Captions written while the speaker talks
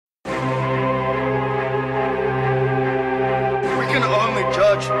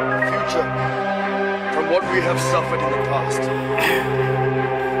emerge in the future from what we have suffered in the past.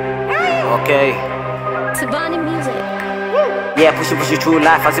 Okay. Tabani music. Yeah, push it through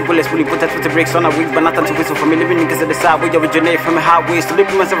life. I see bullets really put that with the bricks on a week, but nothing to whistle for me. Living niggas at the side, we originate from the highways. To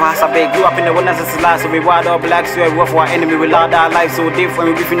live myself as I beg. Grew up in the one that's a life, so we wild all black, so we work for our enemy. We loud our life so different.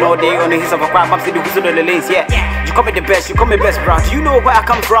 We beefing all day on the hills of a crap. Map City, who's on the lanes, yeah. You call me the best, you call me best, bro. Do you know where I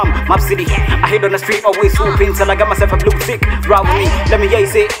come from? Map City. I hit on the street, always swooping till I got myself a blue tick. Ride with me, let me hear you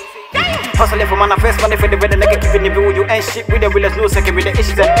say. Hustling for manifest money for the better nigga keeping it real. You ain't shit with the realest no second with the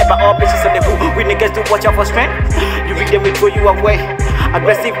issues and ever all bitches and the who. We niggas do watch out for strength. You read them, we throw you away.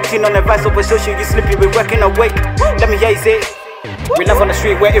 Aggressive teen on the vice over social, you sleepy, we working awake. Let me hear you say. We live on the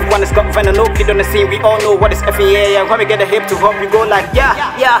street where everyone is got venom, no kid on the scene. We all know what is FEA. And when we get the hip to hop, we go like yeah.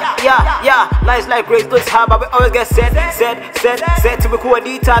 Lies like grace, those hard, but we always get set. To be cool,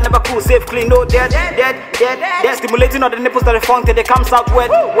 detail, never cool, safe, clean, no dead. Stimulating all the nipples that they funk till they comes out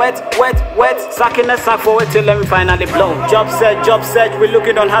wet. Sucking the sack forward till them finally blow. Job set, we're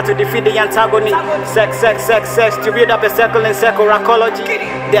looking on how to defeat the antagonist. Sex, to read up a circle in psychology.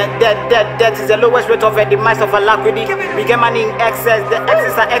 Death is the lowest rate of the demise of alacrity. We get money in excess, the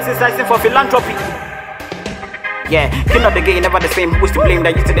exercising for philanthropy. Yeah, king of the game, never the same. Who's to blame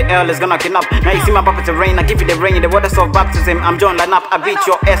that you to the earl is gonna kill up? Now you see my puppet rain, I give you the rain, the waters of baptism. I'm John line up, I beat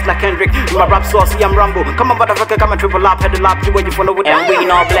your ass like Kendrick. With my rap sauce, I'm Rambo. Come on, motherfucker, come and triple up, head up, you waiting for no wood. And we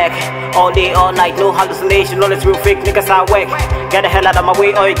in all black, all day, all night, no hallucination, all this real fake niggas I whack. Get the hell out of my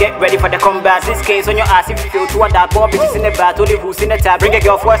way, or you get ready for the combat. This case on your ass if you feel to a dark, more bitches in the bath, only who's in the tab. Bring a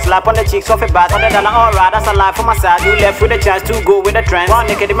girl for a slap on the cheeks off a bat, $100, alright, that's a lie for my side. You left with a chance to go with the trend. One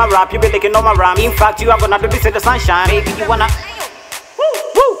naked in my rap, you be licking on my rhyme. In fact, you are gonna be in the sunshine. Baby, you wanna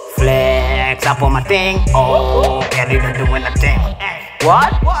flex up on my thing? Oh, get it doing the thing.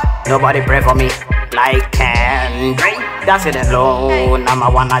 What? Nobody pray for me like Kendrick. That's it alone. I'm a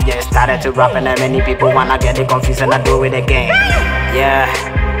one, I just started to rap and many people wanna get it confused and I do it again. Yeah,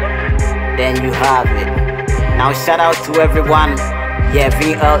 then you have it. Now shout out to everyone. Yeah,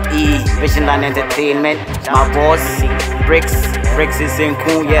 VLE, Vision Line Entertainment. My boss, brixx is in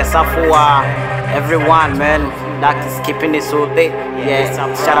cool. Yes, Afua. Everyone, man. Doctor's keeping it so late. Yeah,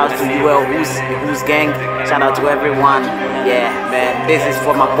 shout out to UL Hoose, the HooseGeng. Shout out to everyone. Yeah, man, this is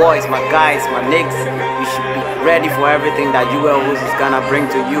for my boys, my guys, my niggas. You should be ready for everything that UL Hoose is gonna bring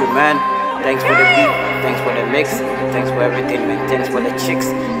to you, man. Thanks for the beat, thanks for the mix, thanks for everything, man. Thanks for the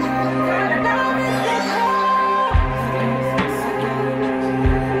chicks.